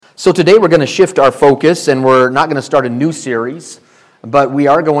So today we're going to shift our focus, and we're not going to start a new series, but we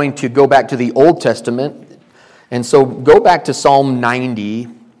are going to go back to the Old Testament. And so go back to Psalm 90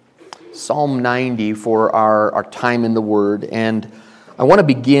 for our time in the Word. And I want to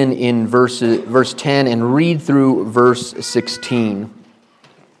begin in verse 10 and read through verse 16.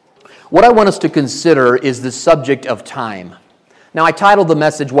 What I want us to consider is the subject of time. Now, I titled the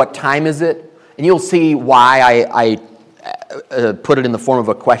message, "What Time Is It?" And you'll see why I put it in the form of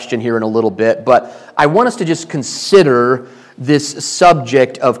a question here in a little bit. But I want us to just consider this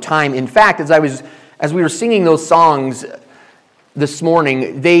subject of time. In fact, as we were singing those songs this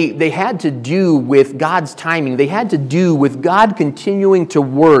morning, they had to do with God's timing. They had to do with God continuing to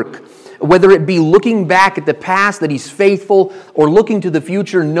work, whether it be looking back at the past that He's faithful or looking to the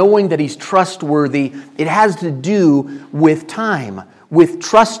future knowing that He's trustworthy. It has to do with time, with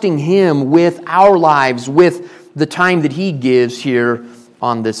trusting Him with our lives, with the time that He gives here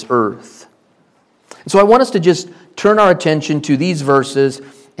on this earth. And so I want us to just turn our attention to these verses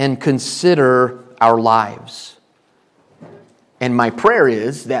and consider our lives. And my prayer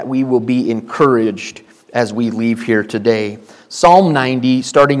is that we will be encouraged as we leave here today. Psalm 90,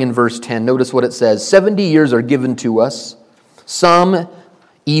 starting in verse 10, notice what it says. 70 years are given to us. Some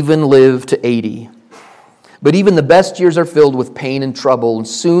even live to 80. But even the best years are filled with pain and trouble, and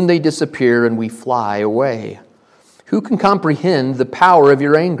soon they disappear and we fly away. Who can comprehend the power of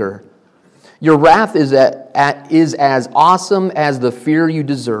your anger? Your wrath is as awesome as the fear you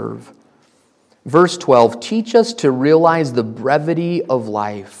deserve. Verse 12, teach us to realize the brevity of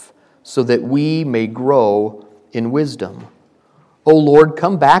life so that we may grow in wisdom. O Lord,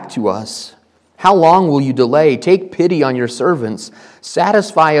 come back to us. How long will you delay? Take pity on your servants.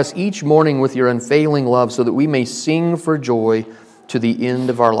 Satisfy us each morning with your unfailing love so that we may sing for joy to the end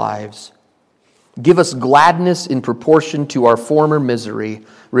of our lives. Give us gladness in proportion to our former misery.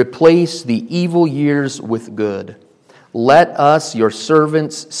 Replace the evil years with good. Let us, your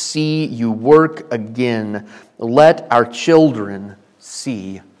servants, see you work again. Let our children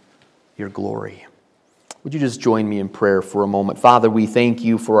see your glory. Would you just join me in prayer for a moment? Father, we thank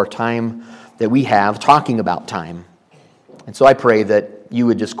you for our time that we have talking about time. And so I pray that you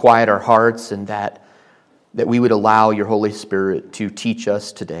would just quiet our hearts and that we would allow your Holy Spirit to teach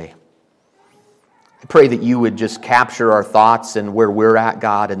us today. I pray that you would just capture our thoughts and where we're at,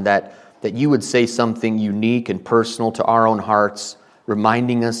 God, and that you would say something unique and personal to our own hearts,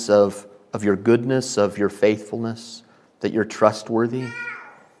 reminding us of your goodness, of your faithfulness, that you're trustworthy.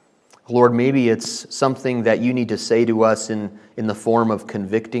 Lord, maybe it's something that you need to say to us in the form of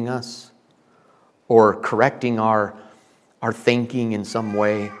convicting us or correcting our thinking in some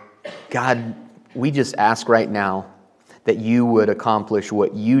way. God, we just ask right now that you would accomplish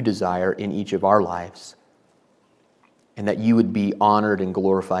what you desire in each of our lives and that you would be honored and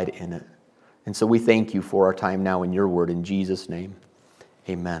glorified in it. And so we thank you for our time now in your word. In Jesus' name,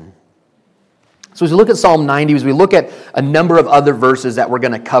 amen. So as we look at Psalm 90, as we look at a number of other verses that we're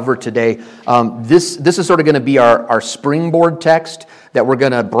going to cover today, this is sort of going to be our springboard text that we're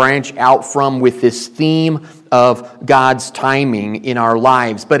going to branch out from with this theme of God's timing in our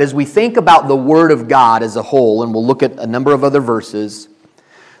lives. But as we think about the Word of God as a whole, and we'll look at a number of other verses,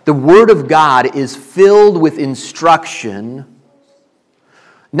 the Word of God is filled with instruction,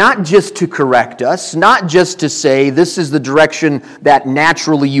 not just to correct us, not just to say this is the direction that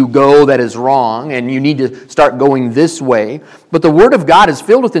naturally you go that is wrong and you need to start going this way, but the Word of God is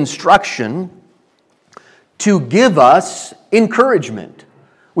filled with instruction to give us encouragement.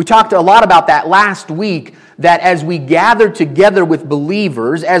 We talked a lot about that last week, that as we gather together with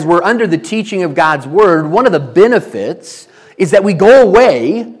believers, as we're under the teaching of God's Word, one of the benefits is that we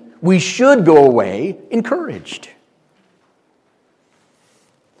should go away encouraged.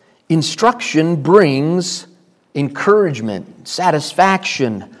 Instruction brings encouragement,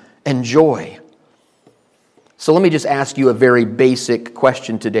 satisfaction, and joy. So let me just ask you a very basic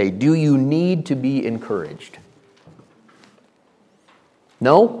question today. Do you need to be encouraged?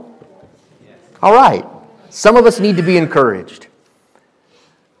 No? All right. Some of us need to be encouraged.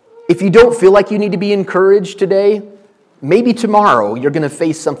 If you don't feel like you need to be encouraged today, maybe tomorrow you're going to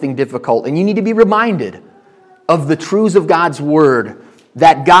face something difficult and you need to be reminded of the truths of God's Word,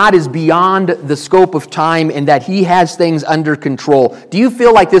 that God is beyond the scope of time and that He has things under control. Do you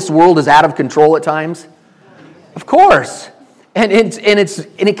feel like this world is out of control at times? Of course. And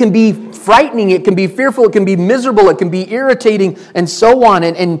it can be frightening, it can be fearful, it can be miserable, it can be irritating, and so on.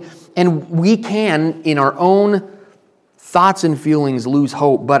 And we can, in our own thoughts and feelings, lose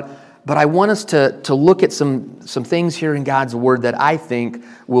hope. But I want us to look at some things here in God's Word that I think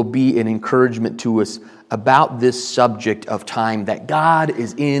will be an encouragement to us about this subject of time, that God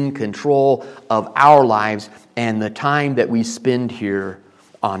is in control of our lives and the time that we spend here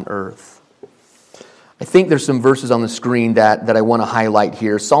on earth. I think there's some verses on the screen that I want to highlight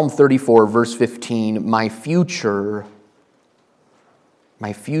here. Psalm 34, verse 15, my future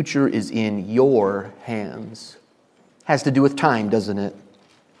is in your hands. Has to do with time, doesn't it?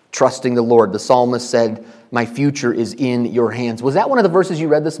 Trusting the Lord. The psalmist said, my future is in your hands. Was that one of the verses you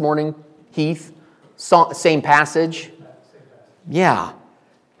read this morning, Heath? Same passage? Yeah.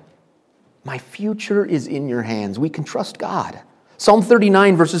 My future is in your hands. We can trust God. Psalm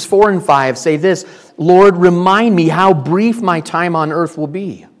 39, verses 4 and 5 say this, Lord, remind me how brief my time on earth will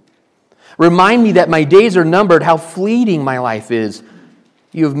be. Remind me that my days are numbered, how fleeting my life is.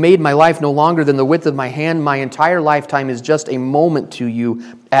 You have made my life no longer than the width of my hand. My entire lifetime is just a moment to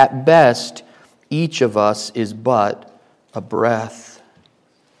you. At best, each of us is but a breath.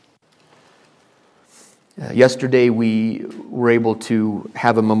 Yesterday, we were able to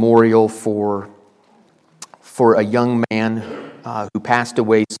have a memorial for a young man who passed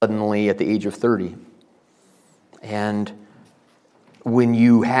away suddenly at the age of 30. And when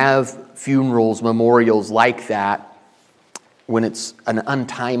you have funerals, memorials like that, when it's an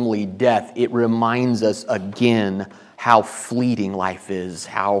untimely death, it reminds us again how fleeting life is,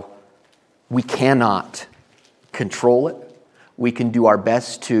 how we cannot control it. We can do our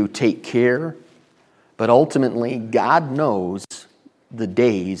best to take care, but ultimately, God knows the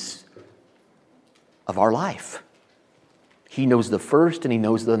days of our life. He knows the first and He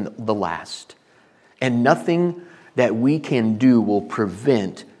knows the last. And nothing that we can do will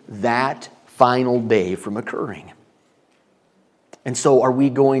prevent that final day from occurring. And so are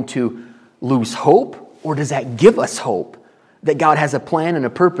we going to lose hope, or does that give us hope that God has a plan and a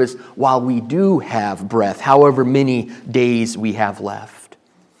purpose while we do have breath, however many days we have left?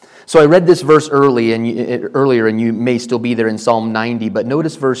 So I read this verse earlier, and you may still be there in Psalm 90, but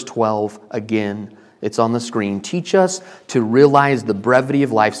notice verse 12 again. It's on the screen. Teach us to realize the brevity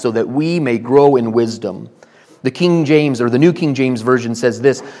of life so that we may grow in wisdom. The King James, or the New King James Version says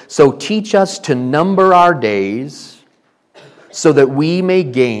this, so teach us to number our days so that we may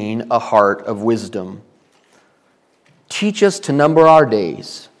gain a heart of wisdom. Teach us to number our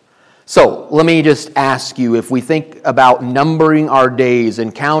days. So let me just ask you, if we think about numbering our days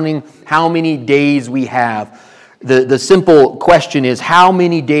and counting how many days we have, the simple question is, how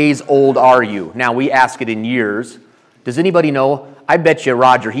many days old are you? Now, we ask it in years. Does anybody know? I bet you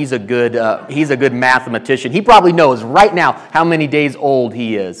Roger, he's a good mathematician. He probably knows right now how many days old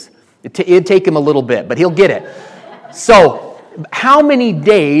he is. It'd take him a little bit, but he'll get it. So, how many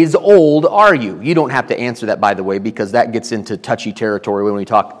days old are you? You don't have to answer that, by the way, because that gets into touchy territory when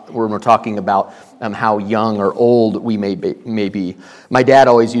we're talking about how young or old we may be. My dad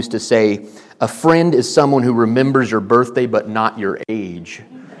always used to say, a friend is someone who remembers your birthday but not your age.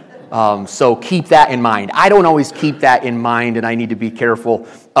 So keep that in mind. I don't always keep that in mind, and I need to be careful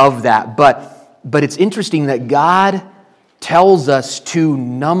of that. But it's interesting that God tells us to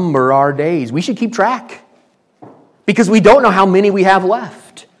number our days. We should keep track, because we don't know how many we have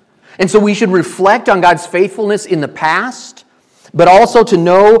left. And so we should reflect on God's faithfulness in the past, but also to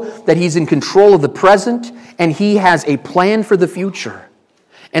know that He's in control of the present and He has a plan for the future.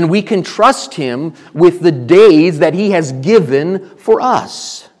 And we can trust Him with the days that He has given for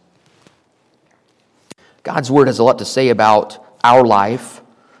us. God's Word has a lot to say about our life,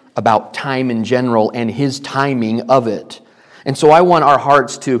 about time in general, and His timing of it. And so I want our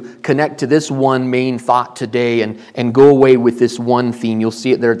hearts to connect to this one main thought today and go away with this one theme. You'll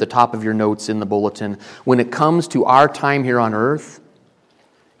see it there at the top of your notes in the bulletin. When it comes to our time here on earth,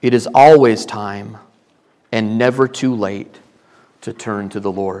 it is always time and never too late to turn to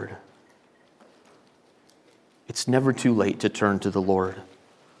the Lord. It's never too late to turn to the Lord.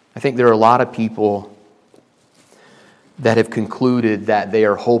 I think there are a lot of people that have concluded that they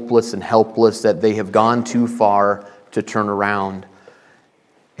are hopeless and helpless, that they have gone too far to turn around.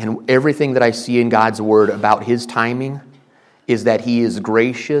 And everything that I see in God's Word about His timing is that He is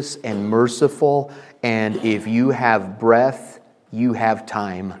gracious and merciful, and if you have breath, you have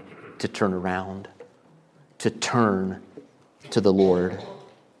time to turn around, to turn to the Lord.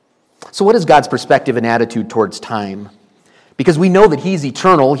 So what is God's perspective and attitude towards time? Because we know that He's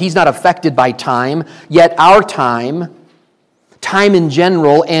eternal, He's not affected by time, yet our time in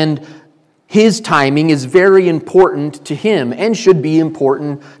general, and His timing is very important to Him and should be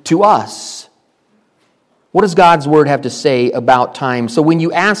important to us. What does God's Word have to say about time? So when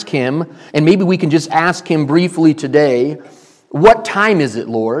you ask Him, and maybe we can just ask Him briefly today, what time is it,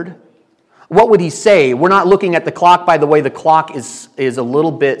 Lord? What would He say? We're not looking at the clock. By the way, the clock is a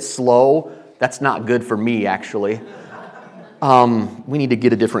little bit slow That's not good for me, actually. We need to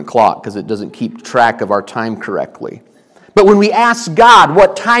get a different clock because it doesn't keep track of our time correctly. But when we ask God,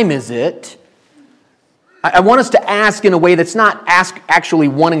 what time is it? I want us to ask in a way that's not actually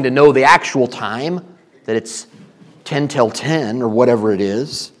wanting to know the actual time, that it's 10 till 10 or whatever it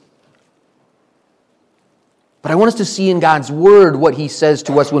is. But I want us to see in God's Word what He says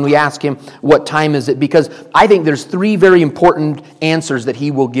to us when we ask Him, what time is it? Because I think there's three very important answers that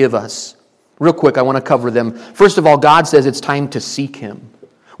He will give us. Real quick, I want to cover them. First of all, God says it's time to seek Him.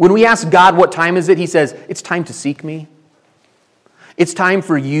 When we ask God what time is it, He says, it's time to seek me. It's time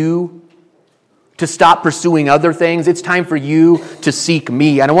for you to stop pursuing other things. It's time for you to seek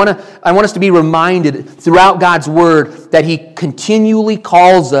me. And I want us to be reminded throughout God's Word that He continually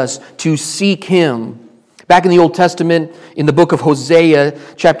calls us to seek Him. Back in the Old Testament, in the book of Hosea,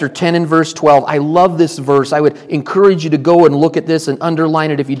 chapter 10 and verse 12, I love this verse. I would encourage you to go and look at this and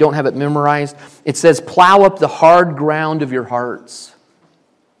underline it if you don't have it memorized. It says, "Plow up the hard ground of your hearts,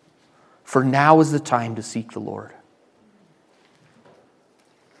 for now is the time to seek the Lord."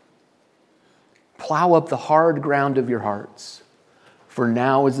 Plow up the hard ground of your hearts, for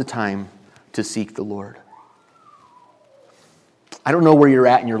now is the time to seek the Lord. I don't know where you're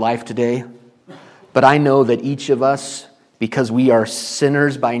at in your life today, but I know that each of us, because we are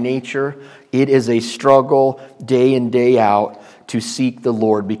sinners by nature, it is a struggle day in, day out to seek the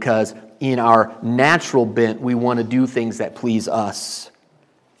Lord, because in our natural bent, we want to do things that please us.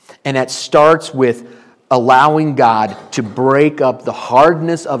 And that starts with allowing God to break up the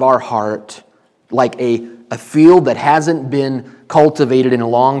hardness of our heart like a field that hasn't been cultivated in a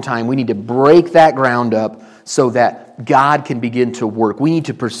long time. We need to break that ground up so that God can begin to work. We need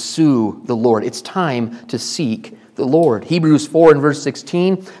to pursue the Lord. It's time to seek the Lord. Hebrews 4 and verse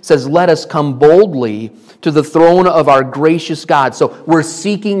 16 says, "Let us come boldly to the throne of our gracious God." So we're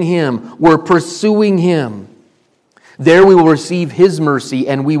seeking Him. We're pursuing Him. There we will receive His mercy,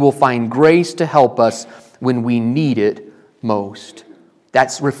 and we will find grace to help us when we need it most.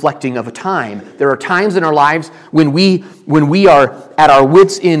 That's reflecting of a time. There are times in our lives when we are at our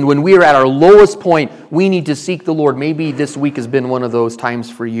wits' end, when we are at our lowest point, we need to seek the Lord. Maybe this week has been one of those times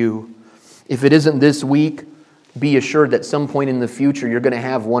for you. If it isn't this week, be assured that some point in the future you're going to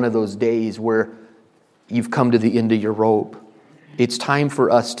have one of those days where you've come to the end of your rope. It's time for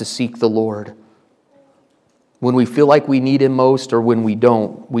us to seek the Lord. When we feel like we need Him most or when we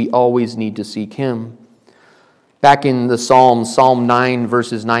don't, we always need to seek Him. Back in the Psalms, Psalm 9,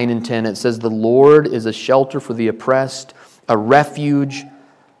 verses 9 and 10, it says, "The Lord is a shelter for the oppressed, a refuge,"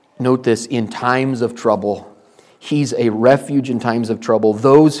 note this, "in times of trouble." He's a refuge in times of trouble.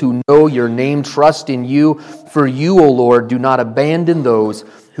 "Those who know your name trust in you. For you, O Lord, do not abandon those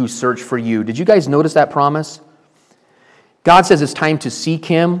who search for you." Did you guys notice that promise? God says it's time to seek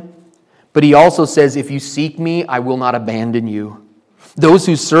Him, but He also says, if you seek me, I will not abandon you. Those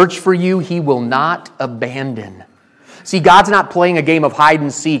who search for you, He will not abandon. See, God's not playing a game of hide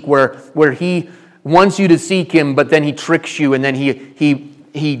and seek where He wants you to seek Him, but then He tricks you and then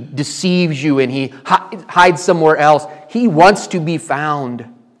He deceives you and He hides somewhere else. He wants to be found.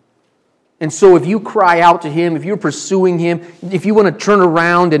 And so if you cry out to Him, if you're pursuing Him, if you want to turn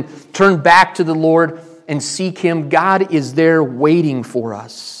around and turn back to the Lord and seek Him, God is there waiting for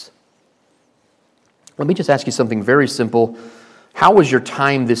us. Let me just ask you something very simple. How was your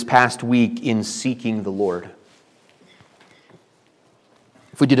time this past week in seeking the Lord?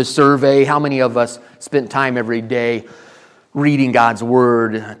 If we did a survey, how many of us spent time every day reading God's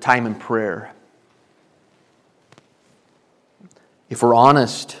Word, time in prayer? If we're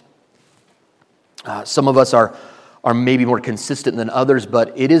honest, some of us are maybe more consistent than others,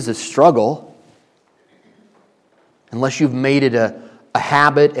 but it is a struggle. Unless you've made it a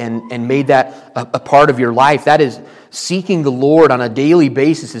habit and made that a part of your life, that is, seeking the Lord on a daily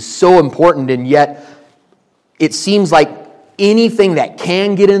basis is so important, and yet it seems like anything that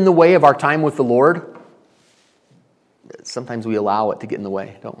can get in the way of our time with the Lord, sometimes we allow it to get in the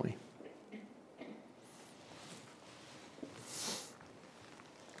way, don't we?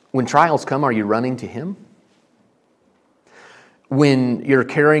 When trials come, are you running to Him? When you're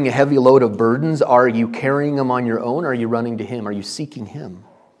carrying a heavy load of burdens, are you carrying them on your own, or are you running to Him? Are you seeking Him?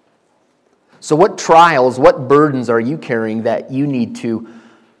 So what trials, what burdens are you carrying that you need to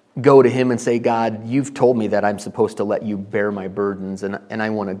go to Him and say, God, you've told me that I'm supposed to let you bear my burdens, and I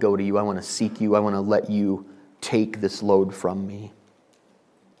want to go to you. I want to seek you. I want to let you take this load from me.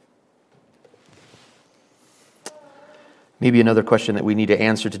 Maybe another question that we need to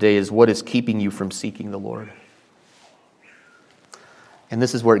answer today is, what is keeping you from seeking the Lord? And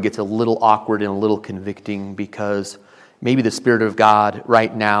this is where it gets a little awkward and a little convicting, because Maybe the Spirit of God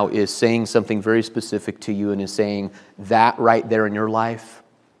right now is saying something very specific to you and is saying that right there in your life,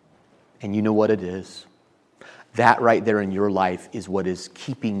 and you know what it is. That right there in your life is what is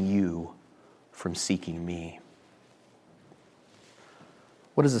keeping you from seeking me.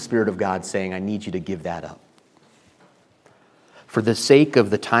 What is the Spirit of God saying? I need you to give that up. For the sake of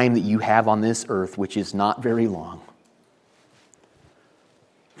the time that you have on this earth, which is not very long,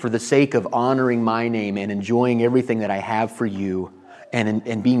 for the sake of honoring my name and enjoying everything that I have for you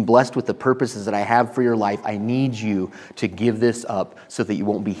and being blessed with the purposes that I have for your life, I need you to give this up so that you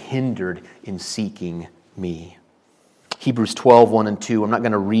won't be hindered in seeking me. Hebrews 12, 1 and 2. I'm not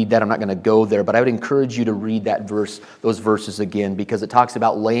going to read that. I'm not going to go there, but I would encourage you to read that verse, those verses again, because it talks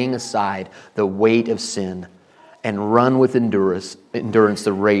about laying aside the weight of sin and run with endurance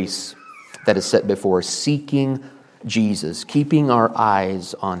the race that is set before us, seeking Jesus, keeping our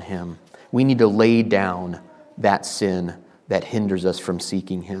eyes on Him. We need to lay down that sin that hinders us from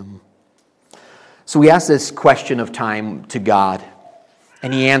seeking Him. So we ask this question of time to God,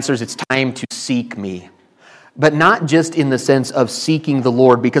 and He answers, it's time to seek me. But not just in the sense of seeking the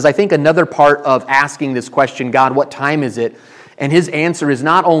Lord, because I think another part of asking this question, God, what time is it? And His answer is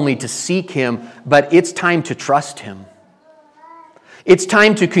not only to seek Him, but it's time to trust Him. It's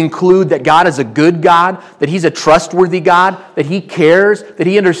time to conclude that God is a good God, that He's a trustworthy God, that He cares, that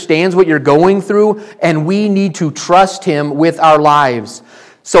He understands what you're going through, and we need to trust Him with our lives.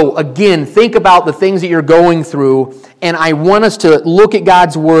 So again, think about the things that you're going through, and I want us to look at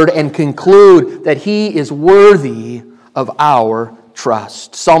God's Word and conclude that He is worthy of our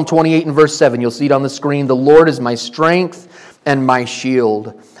trust. Psalm 28 and verse 7, you'll see it on the screen. The Lord is my strength and my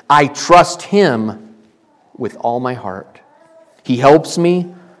shield. I trust Him with all my heart. He helps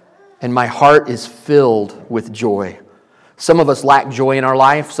me, and my heart is filled with joy. Some of us lack joy in our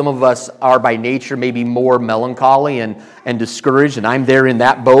life. Some of us are by nature maybe more melancholy and discouraged, and I'm there in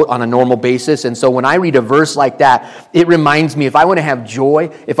that boat on a normal basis. And so when I read a verse like that, it reminds me if I want to have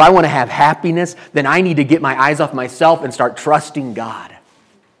joy, if I want to have happiness, then I need to get my eyes off myself and start trusting God.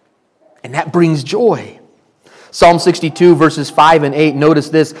 And that brings joy. Psalm 62 verses 5 and 8, notice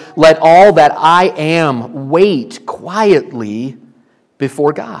this, let all that I am wait quietly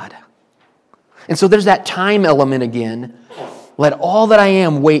before God. And so there's that time element again. Let all that I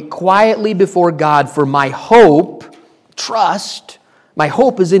am wait quietly before God, for my hope, trust, my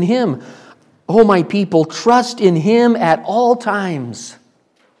hope is in Him. Oh, my people, trust in Him at all times.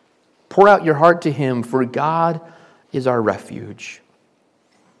 Pour out your heart to Him, for God is our refuge.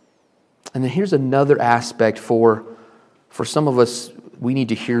 And then here's another aspect for some of us. We need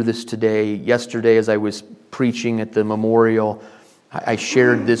to hear this today. Yesterday, as I was preaching at the memorial, I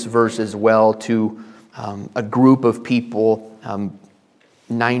shared this verse as well to a group of people.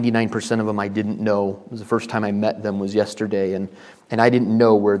 99% of them I didn't know. It was the first time I met them was yesterday, and I didn't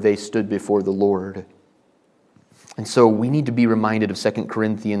know where they stood before the Lord. And so we need to be reminded of 2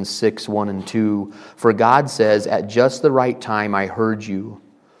 Corinthians 6, 1 and 2. For God says, at just the right time I heard you.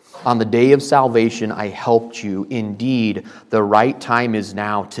 On the day of salvation, I helped you. Indeed, the right time is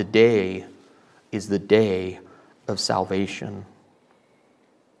now. Today is the day of salvation.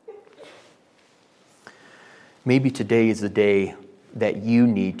 Maybe today is the day that you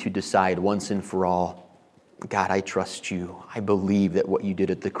need to decide once and for all, God, I trust you. I believe that what you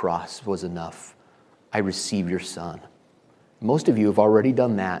did at the cross was enough. I receive your Son. Most of you have already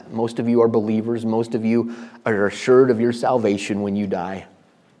done that. Most of you are believers. Most of you are assured of your salvation when you die.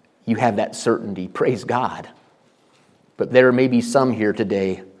 You have that certainty. Praise God. But there may be some here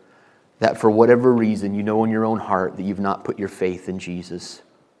today that for whatever reason you know in your own heart that you've not put your faith in Jesus.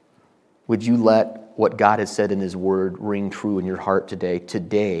 Would you let what God has said in His Word ring true in your heart today?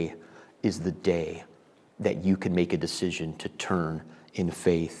 Today is the day that you can make a decision to turn in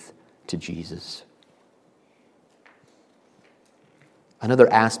faith to Jesus.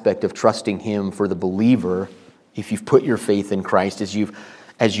 Another aspect of trusting Him for the believer, if you've put your faith in Christ, as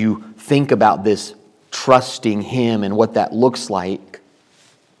you think about this trusting Him and what that looks like,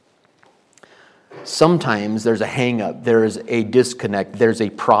 sometimes there's a hang-up, there's a disconnect, there's a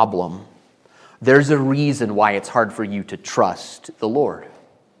problem. There's a reason why it's hard for you to trust the Lord.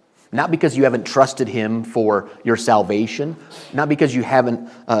 Not because you haven't trusted Him for your salvation, not because you haven't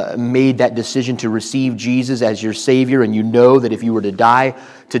made that decision to receive Jesus as your Savior, and you know that if you were to die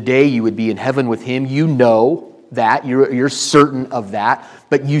today, you would be in heaven with Him. You know that, you're certain of that,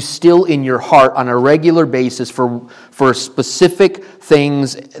 but you still in your heart on a regular basis for specific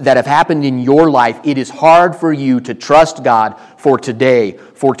things that have happened in your life, it is hard for you to trust God for today,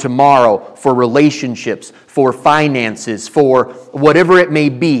 for tomorrow, for relationships, for finances, for whatever it may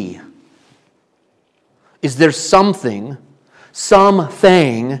be. Is there something, some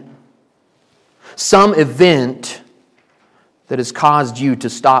event that has caused you to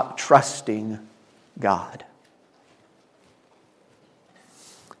stop trusting God?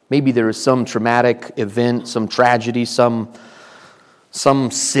 Maybe there is some traumatic event, some tragedy, some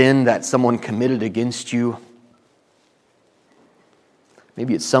sin that someone committed against you.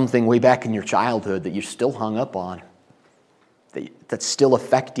 Maybe it's something way back in your childhood that you're still hung up on, that's still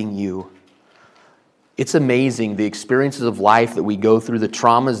affecting you. It's amazing. The experiences of life that we go through, the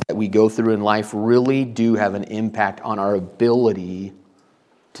traumas that we go through in life really do have an impact on our ability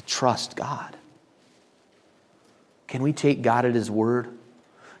to trust God. Can we take God at His word?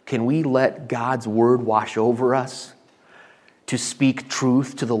 Can we let God's word wash over us to speak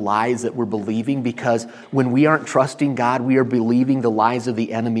truth to the lies that we're believing? Because when we aren't trusting God, we are believing the lies of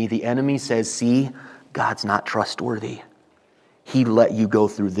the enemy. The enemy says, see, God's not trustworthy. He let you go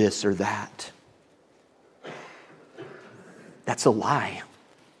through this or that. That's a lie.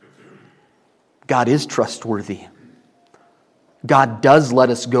 God is trustworthy. God does let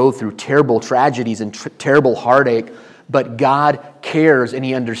us go through terrible tragedies and terrible heartache, but God cares and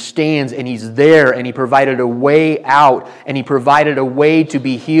He understands and He's there and He provided a way out and He provided a way to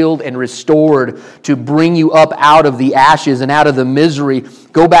be healed and restored, to bring you up out of the ashes and out of the misery.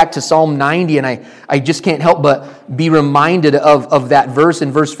 Go back to Psalm 90 and I just can't help but be reminded of that verse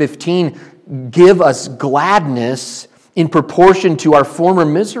in verse 15. Give us gladness in proportion to our former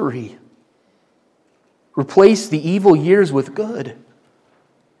misery. Replace the evil years with good.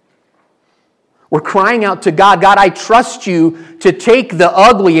 We're crying out to God, God, I trust you to take the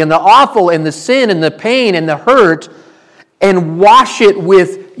ugly and the awful and the sin and the pain and the hurt and wash it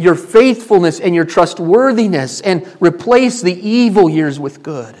with your faithfulness and your trustworthiness and replace the evil years with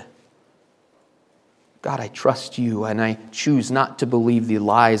good. God, I trust you and I choose not to believe the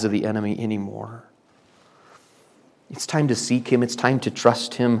lies of the enemy anymore. It's time to seek Him. It's time to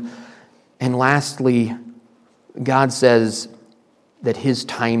trust Him. And lastly, God says that His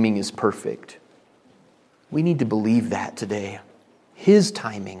timing is perfect. We need to believe that today. His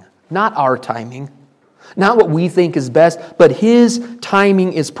timing, not our timing. Not what we think is best, but His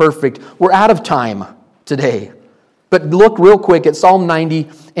timing is perfect. We're out of time today. But look real quick at Psalm 90,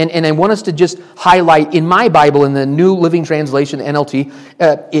 and I want us to just highlight, in my Bible, in the New Living Translation,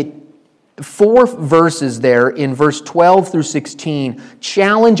 NLT, 4 verses there in verse 12 through 16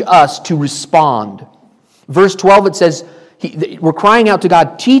 challenge us to respond. Verse 12, it says, we're crying out to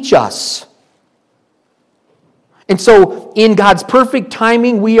God, teach us. And so in God's perfect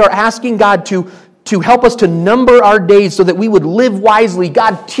timing, we are asking God to help us to number our days so that we would live wisely.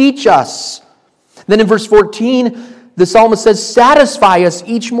 God, teach us. Then in verse 14, the psalmist says, satisfy us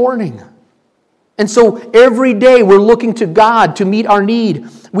each morning. And so every day we're looking to God to meet our need.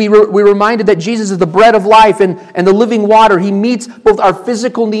 We're reminded that Jesus is the bread of life and the living water. He meets both our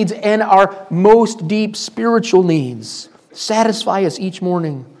physical needs and our most deep spiritual needs. Satisfy us each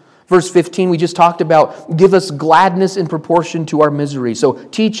morning. Verse 15, we just talked about, give us gladness in proportion to our misery. So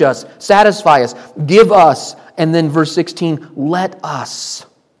teach us, satisfy us, give us. And then verse 16, let us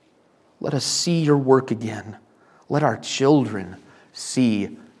see your work again. Let our children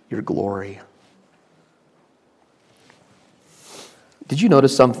see your glory. Did you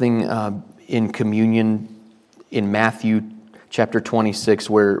notice something in communion in Matthew chapter 26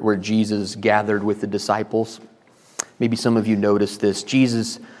 where Jesus gathered with the disciples? Maybe some of you noticed this.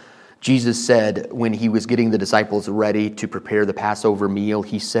 Jesus said when He was getting the disciples ready to prepare the Passover meal,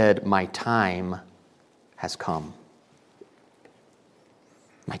 He said, my time has come.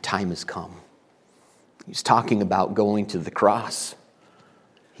 My time has come. He was talking about going to the cross.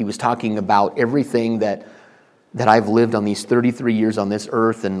 He was talking about everything that I've lived on these 33 years on this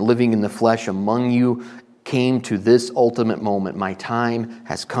earth and living in the flesh among you came to this ultimate moment. My time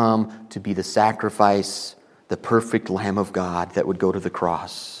has come to be the sacrifice, the perfect Lamb of God that would go to the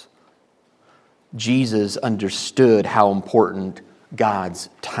cross. Jesus understood how important God's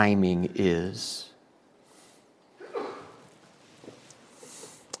timing is.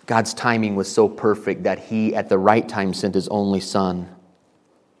 God's timing was so perfect that He, at the right time, sent His only Son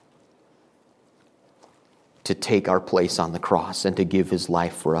to take our place on the cross and to give His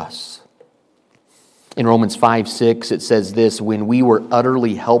life for us. In Romans 5:6, it says this, when we were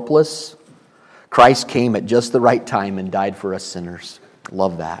utterly helpless, Christ came at just the right time and died for us sinners.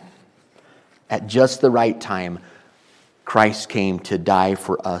 Love that. At just the right time, Christ came to die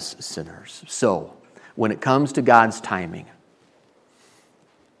for us sinners. So, when it comes to God's timing,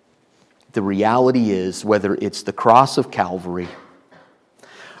 the reality is, whether it's the cross of Calvary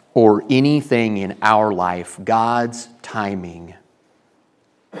or anything in our life, God's timing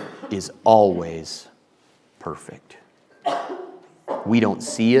is always perfect. We don't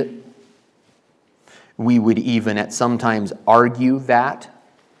see it. We would even at sometimes argue that.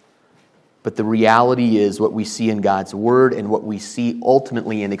 But the reality is what we see in God's Word and what we see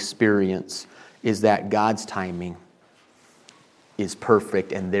ultimately in experience is that God's timing is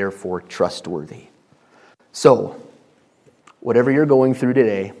perfect and therefore trustworthy. So, whatever you're going through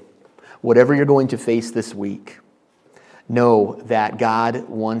today, whatever you're going to face this week, know that God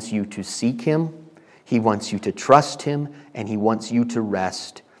wants you to seek Him, He wants you to trust Him, and He wants you to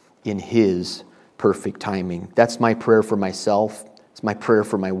rest in His perfect timing. That's my prayer for myself. It's my prayer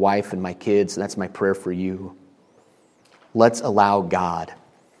for my wife and my kids, and that's my prayer for you. Let's allow God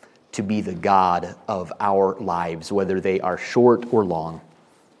to be the God of our lives, whether they are short or long,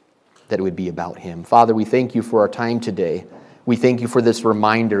 that it would be about Him. Father, we thank You for our time today. We thank You for this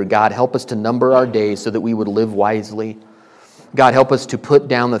reminder. God, help us to number our days so that we would live wisely. God, help us to put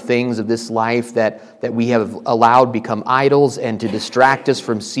down the things of this life that we have allowed become idols and to distract us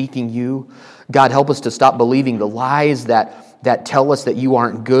from seeking You. God, help us to stop believing the lies that tell us that You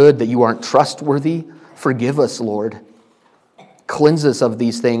aren't good, that You aren't trustworthy. Forgive us, Lord. Cleanse us of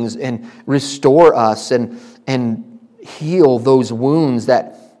these things and restore us and heal those wounds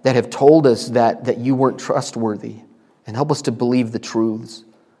that have told us that You weren't trustworthy. And help us to believe the truths,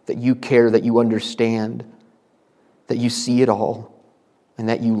 that You care, that You understand, that You see it all, and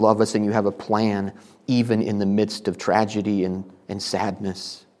that You love us and You have a plan even in the midst of tragedy and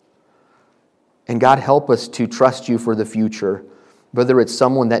sadness. And God, help us to trust You for the future, whether it's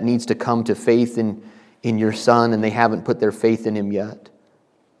someone that needs to come to faith in Your Son and they haven't put their faith in Him yet.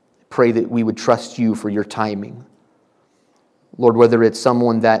 Pray that we would trust You for Your timing. Lord, whether it's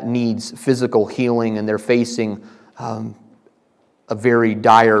someone that needs physical healing and they're facing a very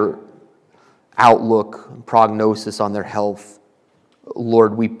dire outlook, prognosis on their health,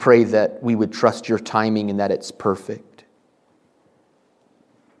 Lord, we pray that we would trust Your timing and that it's perfect.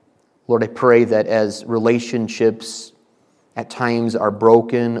 Lord, I pray that as relationships at times are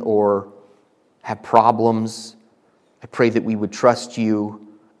broken or have problems, I pray that we would trust You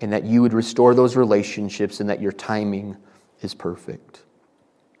and that You would restore those relationships and that Your timing is perfect.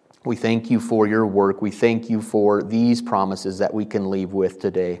 We thank You for Your work. We thank You for these promises that we can leave with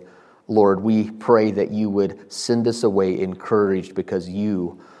today. Lord, we pray that You would send us away encouraged because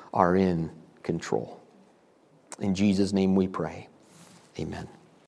You are in control. In Jesus' name we pray. Amen.